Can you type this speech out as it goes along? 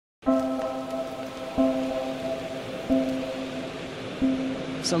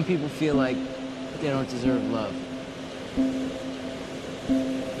Some people feel like they don't deserve love.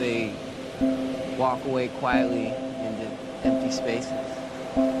 They walk away quietly into empty spaces,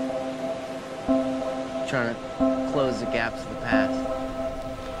 trying to close the gaps of the past.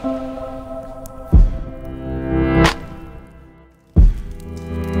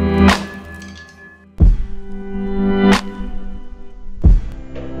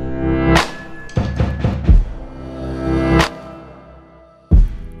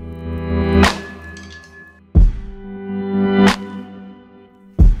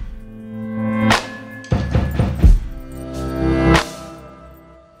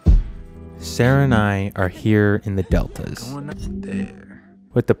 Sarah and I are here in the Deltas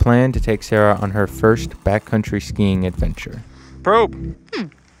with the plan to take Sarah on her first backcountry skiing adventure. Probe.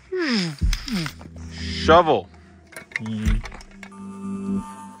 Shovel.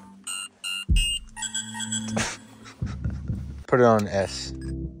 Put it on S.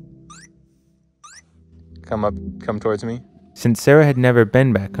 Come towards me. Since Sarah had never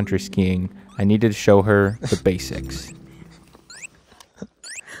been backcountry skiing, I needed to show her the basics.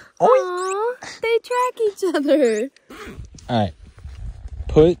 Aww, they track each other. Alright.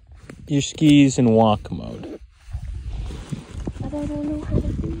 Put your skis in walk mode. But I don't know how to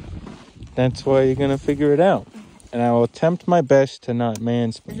do that. That's why you're gonna figure it out. And I will attempt my best to not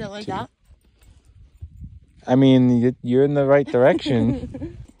mansplain. Is it like that? I mean, you're in the right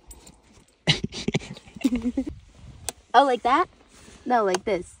direction. Oh, like that? No, like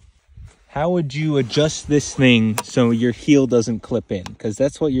this. How would you adjust this thing so your heel doesn't clip in? Because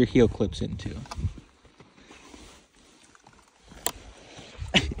that's what your heel clips into.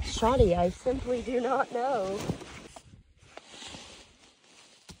 Shoddy, I simply do not know.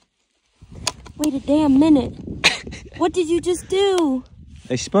 Wait a damn minute. What did you just do?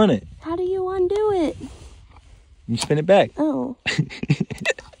 I spun it. How do you undo it? You spin it back. Oh.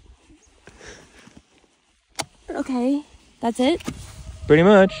 Okay, that's it? Pretty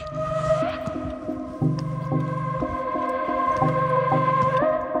much.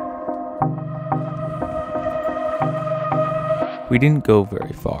 We didn't go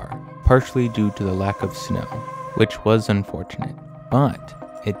very far, partially due to the lack of snow, which was unfortunate, but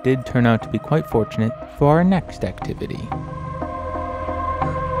it did turn out to be quite fortunate for our next activity.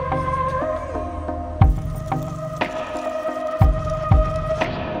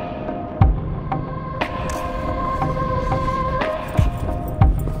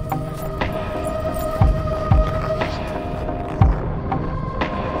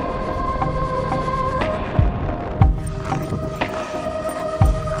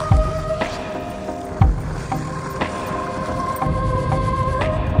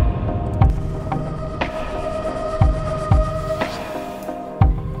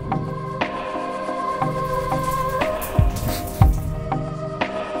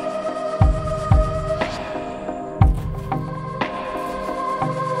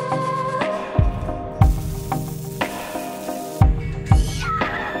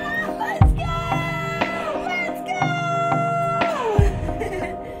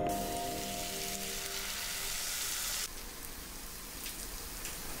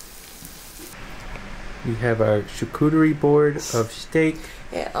 We have our charcuterie board of steak.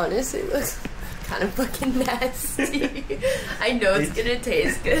 It honestly looks kind of fucking nasty. I know it's gonna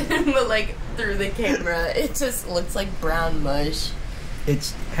taste good, but like through the camera, it just looks like brown mush.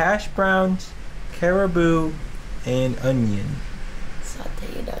 It's hash browns, caribou, and onion.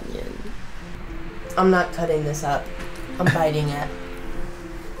 Sauteed onion. I'm not cutting this up. I'm biting it.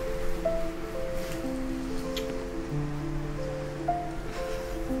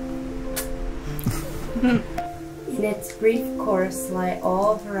 In its brief course lie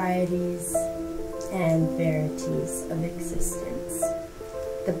all varieties and verities of existence.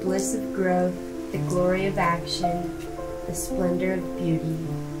 The bliss of growth, the glory of action, the splendor of beauty.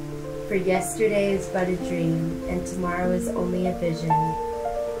 For yesterday is but a dream, and tomorrow is only a vision.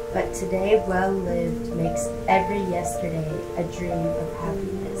 But today well lived makes every yesterday a dream of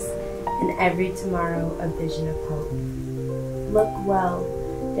happiness, and every tomorrow a vision of hope. Look well,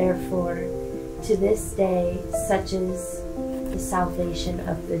 therefore, to this day, such is the salvation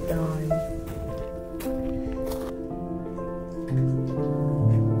of the dawn.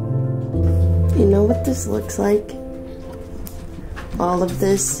 You know what this looks like? All of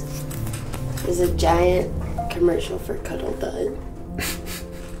this is a giant commercial for Cuddle Dud.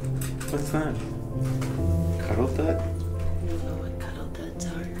 What's that? Cuddle Dud? I don't know what Cuddle Duds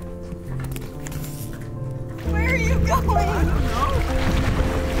are. Where are you going? I don't know.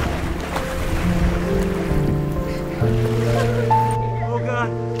 Oh God.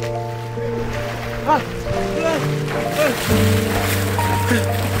 Ah,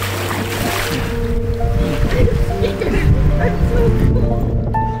 God.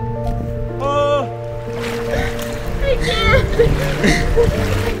 Okay,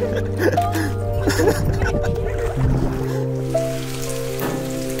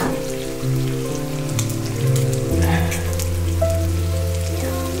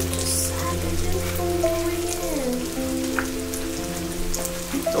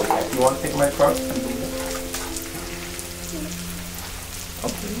 you want to take my truck?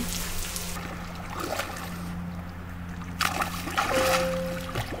 Okay.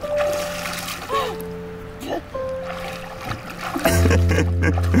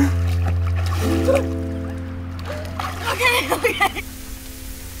 Okay.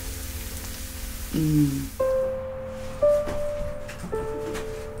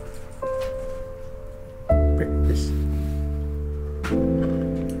 Breakfast.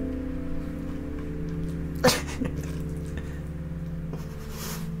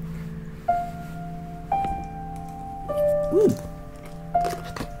 Ooh.